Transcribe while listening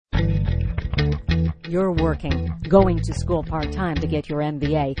You're working, going to school part-time to get your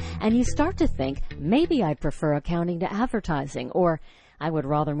MBA, and you start to think, maybe I prefer accounting to advertising, or I would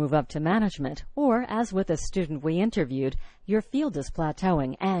rather move up to management, or, as with a student we interviewed, your field is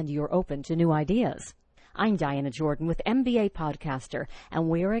plateauing and you're open to new ideas. I'm Diana Jordan with MBA Podcaster, and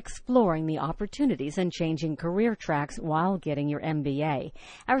we're exploring the opportunities in changing career tracks while getting your MBA.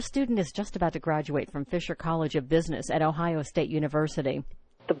 Our student is just about to graduate from Fisher College of Business at Ohio State University.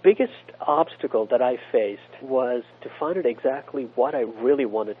 The biggest obstacle that I faced was to find out exactly what I really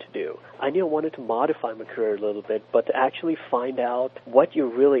wanted to do. I knew I wanted to modify my career a little bit, but to actually find out what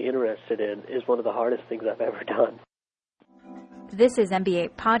you're really interested in is one of the hardest things I've ever done. This is MBA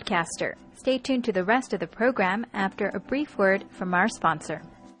Podcaster. Stay tuned to the rest of the program after a brief word from our sponsor.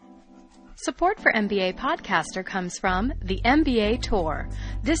 Support for MBA Podcaster comes from the MBA Tour.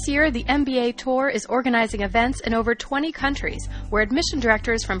 This year, the MBA Tour is organizing events in over 20 countries where admission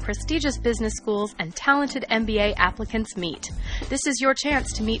directors from prestigious business schools and talented MBA applicants meet. This is your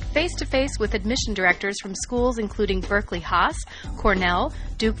chance to meet face-to-face with admission directors from schools including Berkeley Haas, Cornell,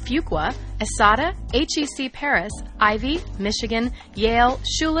 Duke Fuqua, ESADA, HEC Paris, Ivy, Michigan, Yale,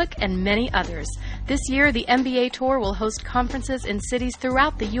 Schulich, and many others. This year, the MBA Tour will host conferences in cities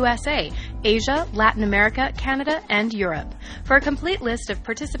throughout the USA, Asia, Latin America, Canada, and Europe. For a complete list of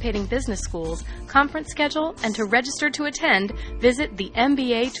participating business schools, conference schedule, and to register to attend, visit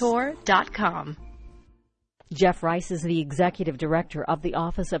thembatour.com. Jeff Rice is the Executive Director of the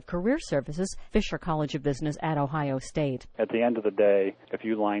Office of Career Services, Fisher College of Business at Ohio State. At the end of the day, if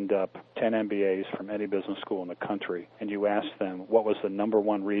you lined up 10 MBAs from any business school in the country and you asked them what was the number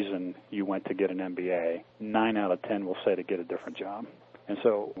one reason you went to get an MBA, 9 out of 10 will say to get a different job. And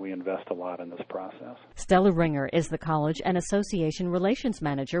so we invest a lot in this process. Stella Ringer is the College and Association Relations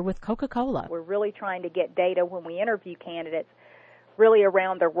Manager with Coca-Cola. We're really trying to get data when we interview candidates really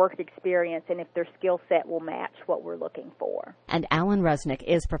around their work experience and if their skill set will match what we're looking for. And Alan Resnick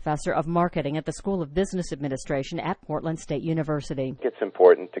is Professor of Marketing at the School of Business Administration at Portland State University. It's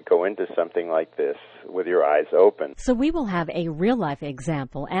important to go into something like this with your eyes open. So we will have a real-life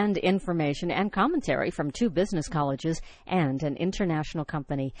example and information and commentary from 2 business colleges and an international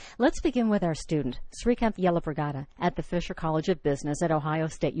company. Let's begin with our student, Srikanth Yelapragada at the Fisher College of Business at Ohio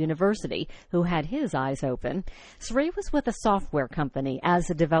State University, who had his eyes open. Sri was with a software company as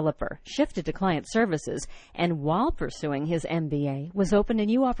a developer, shifted to client services, and while pursuing his MBA, was open to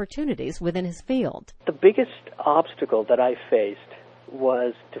new opportunities within his field. The biggest obstacle that I faced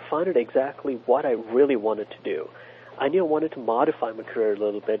was to find out exactly what I really wanted to do. I knew I wanted to modify my career a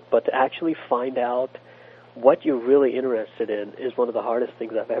little bit, but to actually find out what you're really interested in is one of the hardest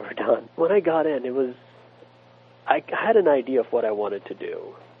things I've ever done. When I got in, I had an idea of what I wanted to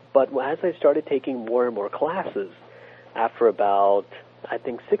do, but as I started taking more and more classes, after about, I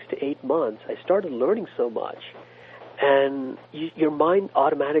think, 6 to 8 months, I started learning so much. And your mind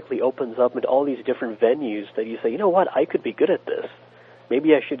automatically opens up into all these different venues that you say, you know what, I could be good at this.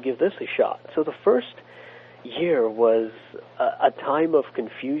 Maybe I should give this a shot. So the first year was a time of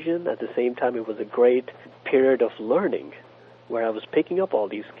confusion. At the same time, it was a great period of learning where I was picking up all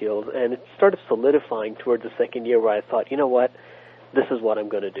these skills. And it started solidifying toward the second year where I thought, you know what, this is what I'm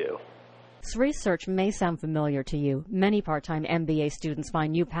going to do. Sri's search may sound familiar to you. Many part-time MBA students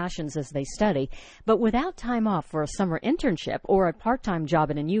find new passions as they study, but without time off for a summer internship or a part-time job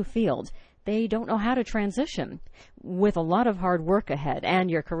in a new field, they don't know how to transition. With a lot of hard work ahead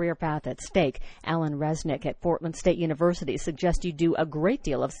and your career path at stake, Alan Resnick at Portland State University suggests you do a great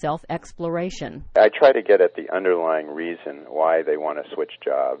deal of self-exploration. I try to get at the underlying reason why they want to switch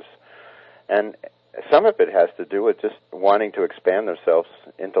jobs. And some of it has to do with just wanting to expand themselves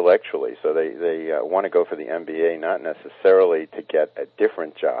intellectually. So they want to go for the MBA, not necessarily to get a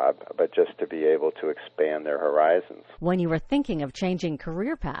different job, but just to be able to expand their horizons. When you are thinking of changing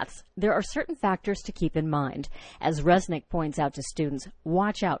career paths, there are certain factors to keep in mind. As Resnick points out to students,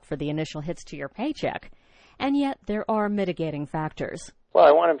 watch out for the initial hits to your paycheck. And yet there are mitigating factors. Well,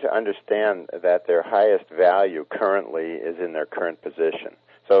 I want them to understand that their highest value currently is in their current position.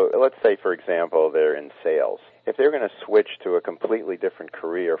 So let's say, for example, they're in sales. If they're going to switch to a completely different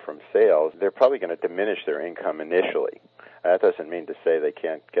career from sales, they're probably going to diminish their income initially. That doesn't mean to say they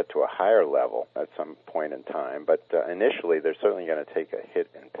can't get to a higher level at some point in time, but initially they're certainly going to take a hit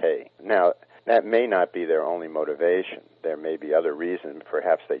in pay. Now, that may not be their only motivation. There may be other reasons.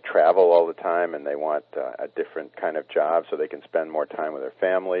 Perhaps they travel all the time and they want a different kind of job so they can spend more time with their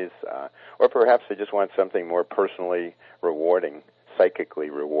families, or perhaps they just want something more personally rewarding, psychically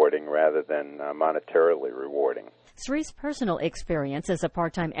rewarding rather than monetarily rewarding. Sri's personal experience as a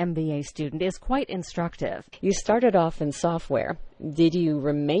part-time MBA student is quite instructive. You started off in software. Did you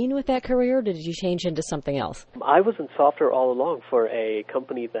remain with that career, or did you change into something else? I was in software all along for a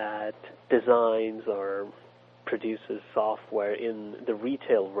company that designs or produces software in the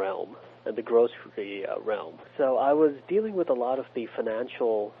retail realm and the grocery realm. So I was dealing with a lot of the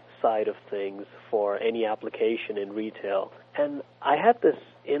financial side of things for any application in retail. And I had this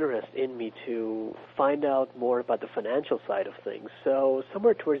interest in me to find out more about the financial side of things. So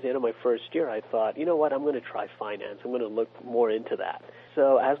somewhere towards the end of my first year, I thought, you know what, I'm going to try finance. I'm going to look more into that.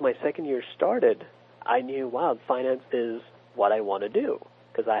 So as my second year started, I knew, wow, finance is what I want to do.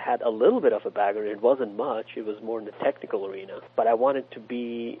 Because I had a little bit of a background. It wasn't much. It was more in the technical arena. But I wanted to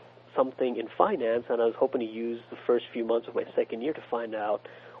be something in finance, and I was hoping to use the first few months of my second year to find out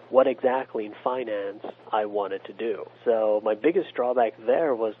what exactly in finance I wanted to do. So my biggest drawback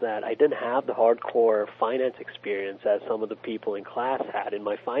there was that I didn't have the hardcore finance experience as some of the people in class had in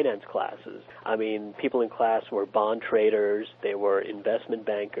my finance classes. I mean, people in class were bond traders, they were investment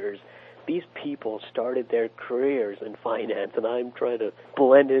bankers. These people started their careers in finance, and I'm trying to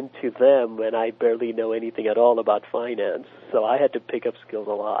blend into them, and I barely know anything at all about finance. So I had to pick up skills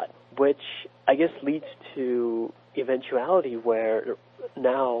a lot, which I guess leads to eventuality where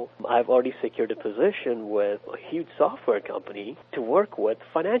now I've already secured a position with a huge software company to work with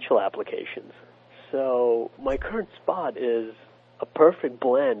financial applications. So my current spot is a perfect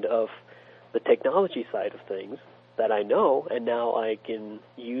blend of the technology side of things that I know, and now I can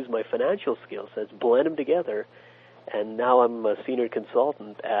use my financial skill sets, blend them together, and now I'm a senior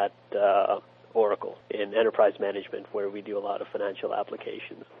consultant at Oracle in enterprise management, where we do a lot of financial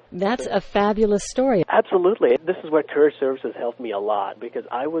applications. That's a fabulous story. Absolutely. This is where career services helped me a lot, because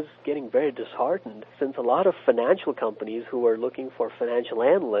I was getting very disheartened since a lot of financial companies who were looking for financial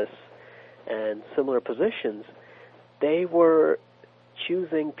analysts and similar positions, they were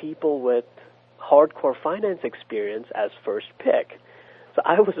choosing people with hardcore finance experience as first pick. So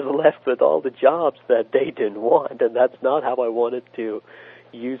I was left with all the jobs that they didn't want, and that's not how I wanted to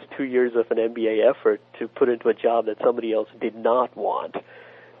use 2 years of an MBA effort to put into a job that somebody else did not want.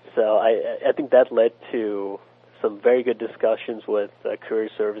 So I think that led to some very good discussions with career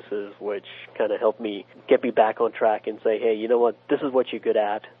services, which kind of helped me get me back on track and say, hey, you know what, this is what you're good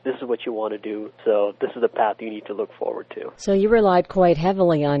at, this is what you want to do, so this is the path you need to look forward to. So you relied quite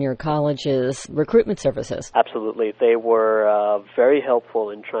heavily on your college's recruitment services. Absolutely. They were very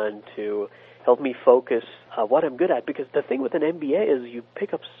helpful in trying to help me focus what I'm good at, because the thing with an MBA is you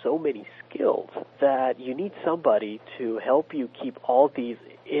pick up so many skills that you need somebody to help you keep all these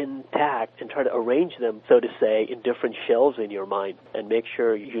intact and try to arrange them, so to say, in different shelves in your mind and make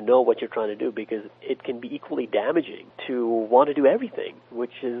sure you know what you're trying to do, because it can be equally damaging to want to do everything,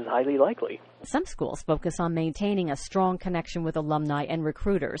 which is highly likely. Some schools focus on maintaining a strong connection with alumni and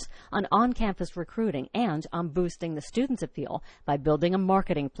recruiters, on on-campus recruiting, and on boosting the student's appeal by building a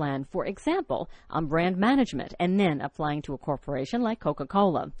marketing plan, for example, on brand management, and then applying to a corporation like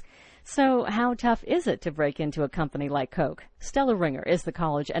Coca-Cola. So how tough is it to break into a company like Coke? Stella Ringer is the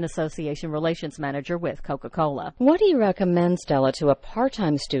College and Association Relations Manager with Coca-Cola. What do you recommend, Stella, to a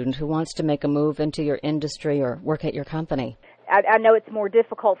part-time student who wants to make a move into your industry or work at your company? I know it's more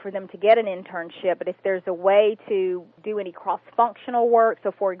difficult for them to get an internship, but if there's a way to do any cross-functional work,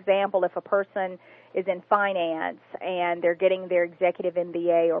 so for example, if a person is in finance and they're getting their executive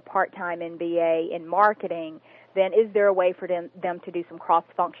MBA or part-time MBA in marketing, then is there a way for them to do some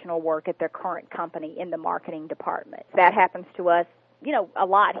cross-functional work at their current company in the marketing department? That happens to us, a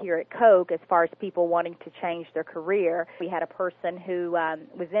lot here at Coke as far as people wanting to change their career. We had a person who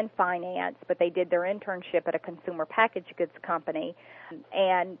was in finance, but they did their internship at a consumer packaged goods company,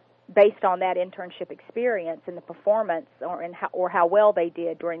 and based on that internship experience and the performance or how well they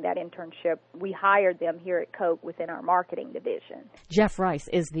did during that internship, we hired them here at Coke within our marketing division. Jeff Rice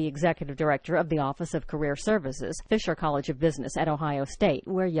is the executive director of the Office of Career Services, Fisher College of Business at Ohio State,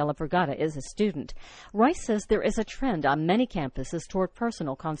 where Yella Vergata is a student. Rice says there is a trend on many campuses toward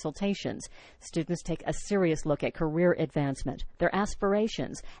personal consultations. Students take a serious look at career advancement, their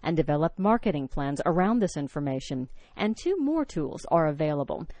aspirations, and develop marketing plans around this information. And 2 more tools are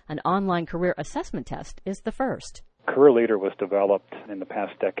available. An online career assessment test is the first. Career Leader was developed in the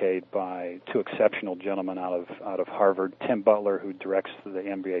past decade by 2 exceptional gentlemen out of Harvard, Tim Butler, who directs the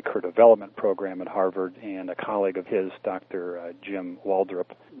MBA Career Development Program at Harvard, and a colleague of his, Dr. Jim Waldrop.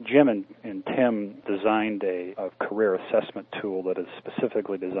 Jim and Tim designed a career assessment tool that is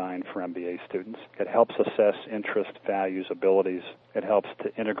specifically designed for MBA students. It helps assess interest, values, abilities. It helps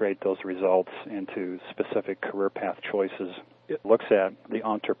to integrate those results into specific career path choices. It looks at the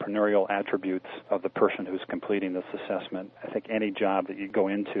entrepreneurial attributes of the person who's completing this assessment. I think any job that you go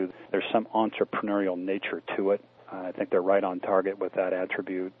into, there's some entrepreneurial nature to it. I think they're right on target with that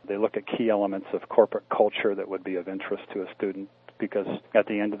attribute. They look at key elements of corporate culture that would be of interest to a student, because at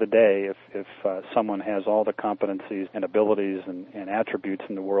the end of the day, if someone has all the competencies and abilities and attributes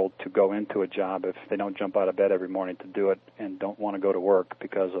in the world to go into a job, if they don't jump out of bed every morning to do it and don't want to go to work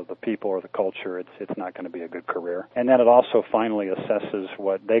because of the people or the culture, it's not going to be a good career. And then it also finally assesses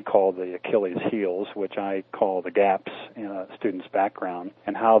what they call the Achilles heels, which I call the gaps in a student's background,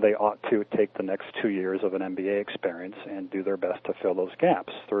 and how they ought to take the next 2 years of an MBA experience and do their best to fill those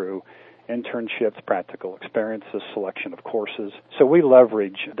gaps through internships, practical experiences, selection of courses. So we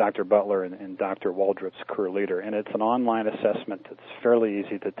leverage Dr. Butler and Dr. Waldrop's Career Leader, and it's an online assessment that's fairly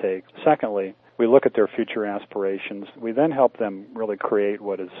easy to take. Secondly, we look at their future aspirations. We then help them really create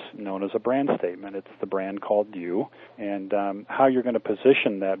what is known as a brand statement. It's the brand called you, and how you're going to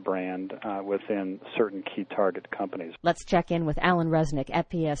position that brand within certain key target companies. Let's check in with Alan Resnick at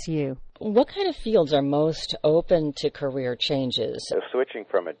PSU. What kind of fields are most open to career changes? So switching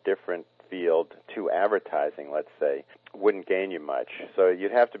from a different field to advertising, let's say, wouldn't gain you much. So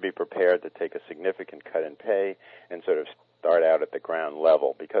you'd have to be prepared to take a significant cut in pay and sort of start out at the ground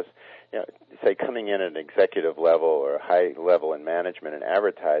level, because, say coming in at an executive level or a high level in management and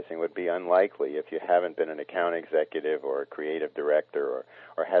advertising would be unlikely if you haven't been an account executive or a creative director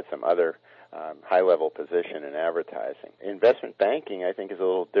or had some other high-level position in advertising. Investment banking, I think, is a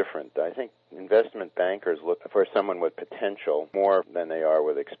little different. I think investment bankers look for someone with potential more than they are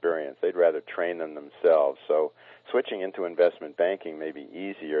with experience. They'd rather train them themselves. So switching into investment banking may be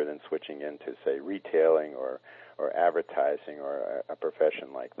easier than switching into, say, retailing or advertising or a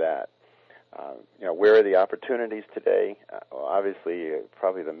profession like that. Where are the opportunities today? Well, obviously,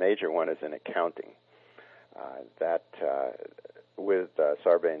 probably the major one is in accounting. With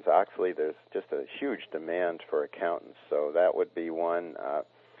Sarbanes-Oxley, there's just a huge demand for accountants, so that would be one.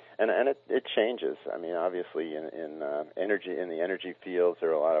 And it changes. I mean, obviously, in the energy fields, there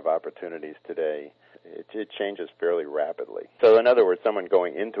are a lot of opportunities today. It changes fairly rapidly. So, in other words, someone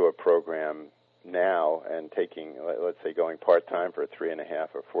going into a program now and taking, let's say, going part-time for 3.5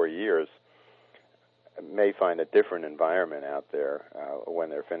 or 4 years, may find a different environment out there when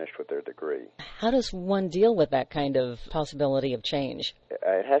they're finished with their degree. How does one deal with that kind of possibility of change?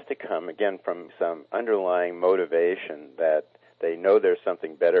 It has to come, again, from some underlying motivation that they know there's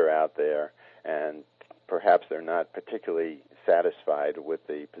something better out there, and perhaps they're not particularly satisfied with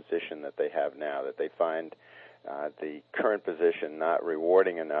the position that they have now, that they find the current position not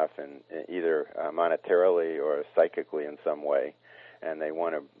rewarding enough, either monetarily or psychically in some way, and they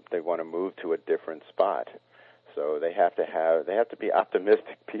want to move to a different spot. So they have to be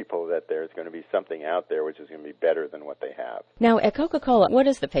optimistic people that there's going to be something out there which is going to be better than what they have. Now, at Coca-Cola, what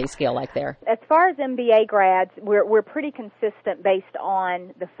is the pay scale like there? As far as MBA grads, we're pretty consistent based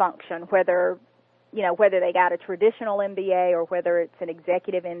on the function, whether they got a traditional MBA or whether it's an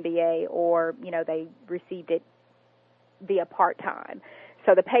executive MBA or, they received it via part-time.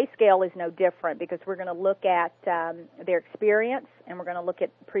 So the pay scale is no different because we're going to look at their experience and we're going to look at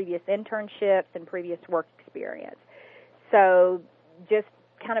previous internships and previous work experience. So just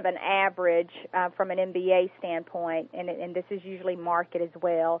kind of an average from an MBA standpoint, and this is usually market as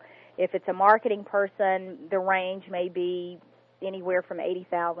well. If it's a marketing person, the range may be anywhere from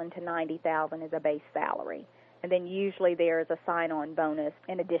 $80,000 to $90,000 as a base salary. And then usually there's a sign-on bonus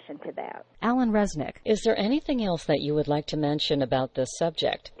in addition to that. Alan Resnick. Is there anything else that you would like to mention about this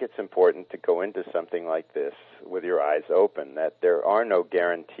subject? It's important to go into something like this with your eyes open, that there are no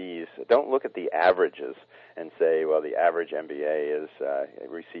guarantees. Don't look at the averages and say, well, the average MBA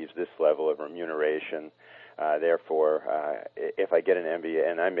receives this level of remuneration. Therefore, if I get an MBA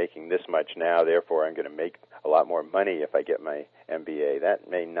and I'm making this much now, therefore I'm going to make a lot more money if I get my MBA. That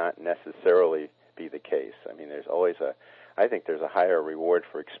may not necessarily be the case. I mean, I think there's a higher reward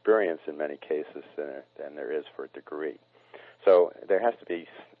for experience in many cases than there is for a degree. So there has to be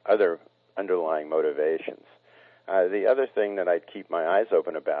other underlying motivations. The other thing that I'd keep my eyes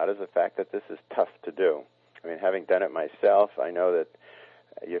open about is the fact that this is tough to do. I mean, having done it myself, I know that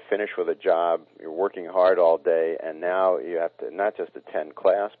you finish with a job, you're working hard all day, and now you have to not just attend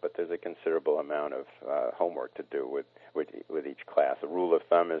class, but there's a considerable amount of homework to do with each class. The rule of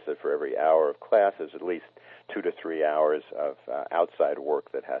thumb is that for every hour of class, there's at least 2 to 3 hours of outside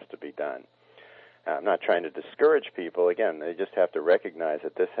work that has to be done. I'm not trying to discourage people. Again, they just have to recognize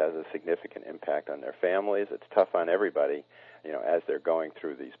that this has a significant impact on their families. It's tough on everybody, as they're going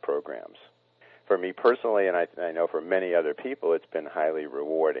through these programs. for me personally, and I know for many other people, it's been highly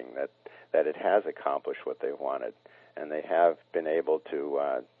rewarding that it has accomplished what they wanted, and they have been able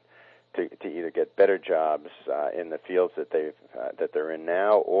to either get better jobs in the fields that they're in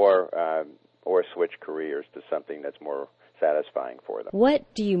now, or switch careers to something that's more satisfying for them. What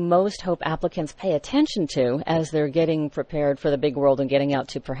do you most hope applicants pay attention to as they're getting prepared for the big world and getting out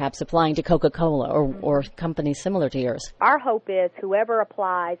to perhaps applying to Coca-Cola or companies similar to yours? Our hope is whoever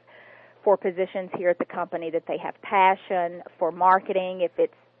applies for positions here at the company, that they have passion for marketing, if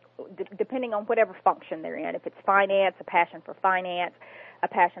it's depending on whatever function they're in. If it's finance, a passion for finance, a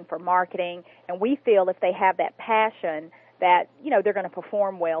passion for marketing. And we feel if they have that passion that, they're going to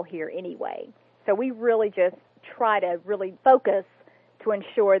perform well here anyway. So we really just try to really focus to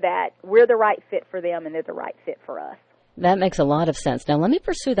ensure that we're the right fit for them and they're the right fit for us. That makes a lot of sense. Now, let me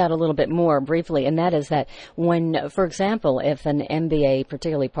pursue that a little bit more briefly, and that is that when, for example, if an MBA,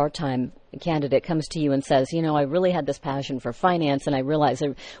 particularly part-time candidate, comes to you and says, I really had this passion for finance, and I realize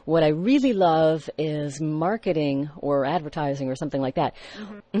that what I really love is marketing or advertising or something like that,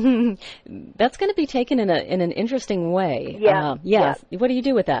 that's going to be taken in an interesting way. Yeah. Yeah. What do you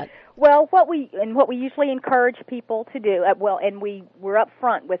do with that? Well, what we usually encourage people to do, and we're up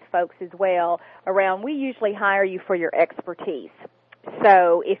front with folks as well around, we usually hire you for your expertise.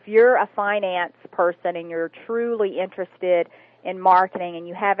 So if you're a finance person and you're truly interested in marketing and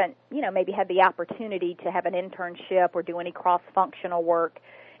you haven't, maybe had the opportunity to have an internship or do any cross-functional work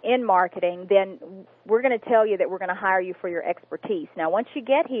in marketing, then we're going to tell you that we're going to hire you for your expertise. Now, once you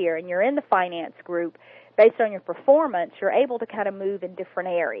get here and you're in the finance group, based on your performance, you're able to kind of move in different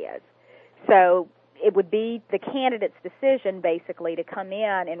areas. So it would be the candidate's decision, basically, to come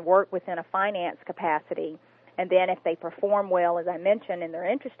in and work within a finance capacity. And then if they perform well, as I mentioned, and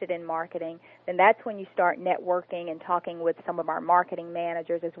they're interested in marketing, then that's when you start networking and talking with some of our marketing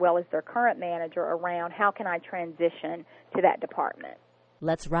managers as well as their current manager around how can I transition to that department.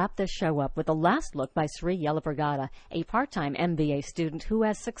 Let's wrap this show up with a last look by Sri Yelapragada, a part-time MBA student who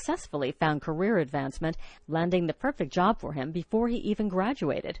has successfully found career advancement, landing the perfect job for him before he even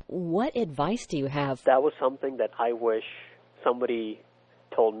graduated. What advice do you have? That was something that I wish somebody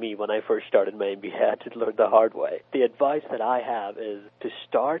told me when I first started my MBA. I had to learn the hard way. The advice that I have is to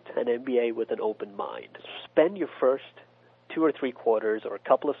start an MBA with an open mind. Spend your first 2 or 3 quarters or a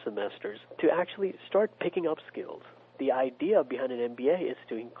couple of semesters to actually start picking up skills. The idea behind an MBA is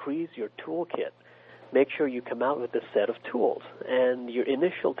to increase your toolkit. Make sure you come out with a set of tools. And your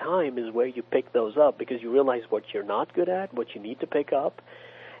initial time is where you pick those up because you realize what you're not good at, what you need to pick up.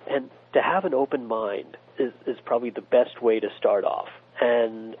 And to have an open mind is probably the best way to start off.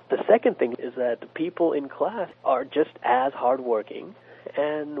 And the second thing is that the people in class are just as hardworking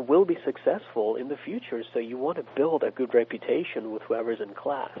and will be successful in the future, so you want to build a good reputation with whoever's in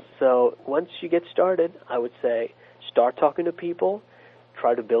class. So once you get started, I would say start talking to people,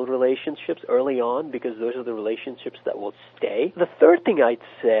 try to build relationships early on because those are the relationships that will stay. The third thing I'd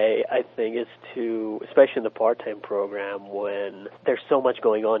say, I think, is to, especially in the part-time program when there's so much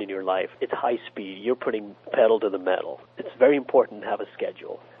going on in your life, it's high speed, you're putting pedal to the metal. It's very important to have a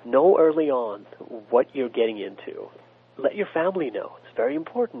schedule. Know early on what you're getting into. Let your family know. It's very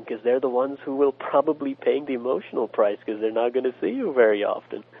important because they're the ones who will probably paying the emotional price because they're not going to see you very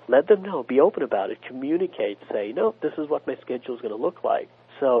often. Let them know. Be open about it. Communicate. Say, no, this is what my schedule is going to look like.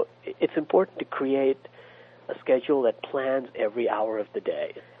 So it's important to create a schedule that plans every hour of the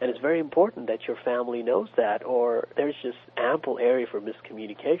day. And it's very important that your family knows that or there's just ample area for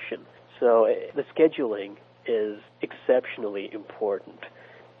miscommunication. So the scheduling is exceptionally important.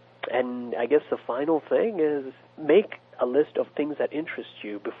 And I guess the final thing is make a list of things that interest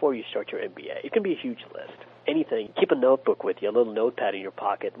you before you start your MBA. It can be a huge list. Anything. Keep a notebook with you, a little notepad in your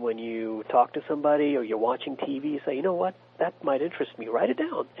pocket. When you talk to somebody or you're watching TV, you say, you know what, that might interest me. Write it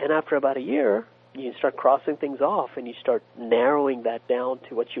down. And after about a year, you start crossing things off and you start narrowing that down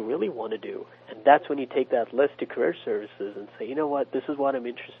to what you really want to do. And that's when you take that list to career services and say, you know what, this is what I'm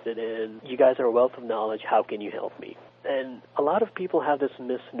interested in. You guys are a wealth of knowledge. How can you help me? And a lot of people have this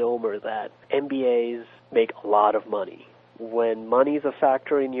misnomer that MBAs make a lot of money. When money is a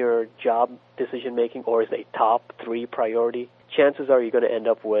factor in your job decision-making or is a top 3 priority, chances are you're going to end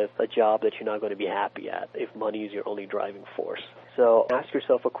up with a job that you're not going to be happy at if money is your only driving force. So ask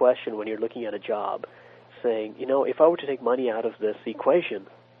yourself a question when you're looking at a job, saying, you know, if I were to take money out of this equation,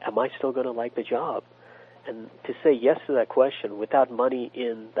 am I still going to like the job? And to say yes to that question without money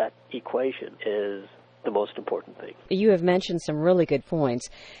in that equation is the most important thing. You have mentioned some really good points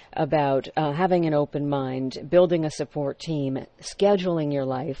about having an open mind, building a support team, scheduling your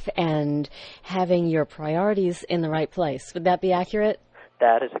life, and having your priorities in the right place. Would that be accurate?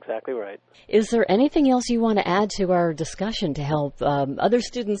 That is exactly right. Is there anything else you want to add to our discussion to help other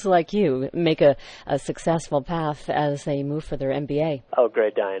students like you make a successful path as they move for their MBA? Oh,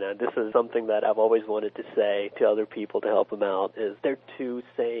 great, Diana. This is something that I've always wanted to say to other people to help them out. There are two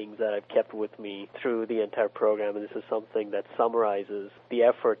sayings that I've kept with me through the entire program, and this is something that summarizes the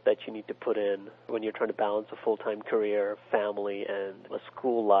effort that you need to put in when you're trying to balance a full-time career, family, and a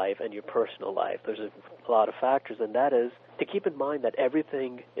school life, and your personal life. There's a lot of factors, and that is to keep in mind that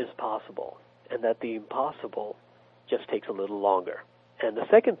everything is possible and that the impossible just takes a little longer. And the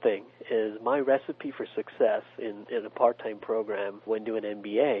second thing is my recipe for success in a part-time program when doing an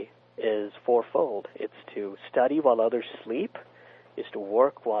MBA is fourfold. It's to study while others sleep, is to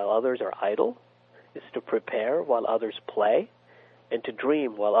work while others are idle, is to prepare while others play, and to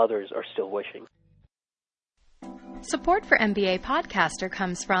dream while others are still wishing. Support for MBA Podcaster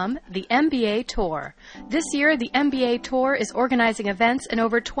comes from the MBA Tour. This year, the MBA Tour is organizing events in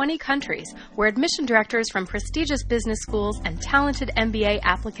over 20 countries where admission directors from prestigious business schools and talented MBA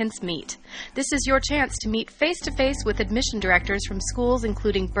applicants meet. This is your chance to meet face-to-face with admission directors from schools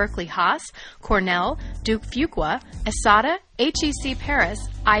including Berkeley Haas, Cornell, Duke Fuqua, ESADA, HEC Paris,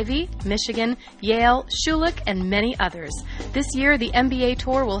 Ivy, Michigan, Yale, Schulich, and many others. This year, the MBA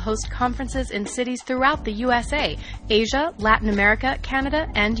Tour will host conferences in cities throughout the USA, Asia, Latin America, Canada,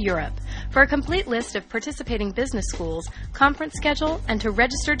 and Europe. For a complete list of participating business schools, conference schedule, and to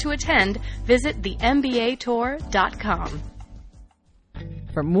register to attend, visit thembatour.com.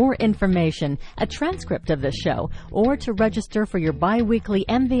 For more information, a transcript of this show, or to register for your bi-weekly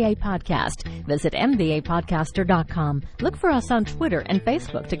MBA podcast, visit mbapodcaster.com. Look for us on Twitter and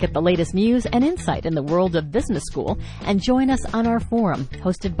Facebook to get the latest news and insight in the world of business school, and join us on our forum,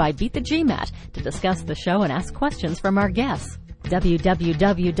 hosted by Beat the GMAT, to discuss the show and ask questions from our guests.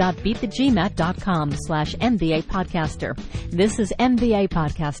 www.beatthegmat.com/MBA Podcaster. This is MBA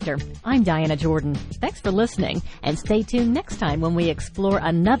Podcaster. I'm Diana Jordan. Thanks for listening, and stay tuned next time when we explore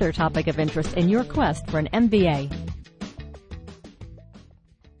another topic of interest in your quest for an MBA.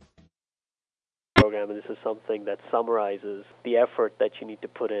 And this is something that summarizes the effort that you need to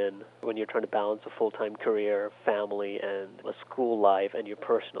put in when you're trying to balance a full-time career, family, and a school life, and your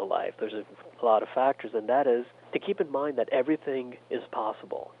personal life. There's a lot of factors, and that is to keep in mind that everything is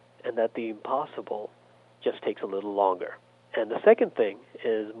possible and that the impossible just takes a little longer. And the second thing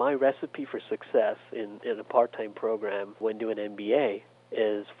is my recipe for success in a part-time program when doing an MBA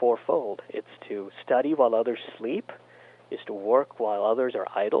is fourfold. It's to study while others sleep, is to work while others are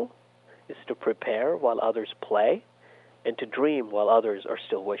idle, is to prepare while others play, and to dream while others are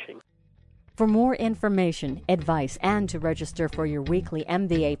still wishing. For more information, advice, and to register for your weekly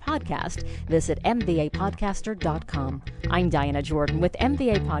MBA podcast, visit mbapodcaster.com. I'm Diana Jordan with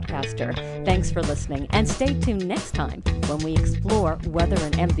MBA Podcaster. Thanks for listening, and stay tuned next time when we explore whether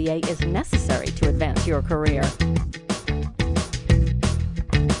an MBA is necessary to advance your career.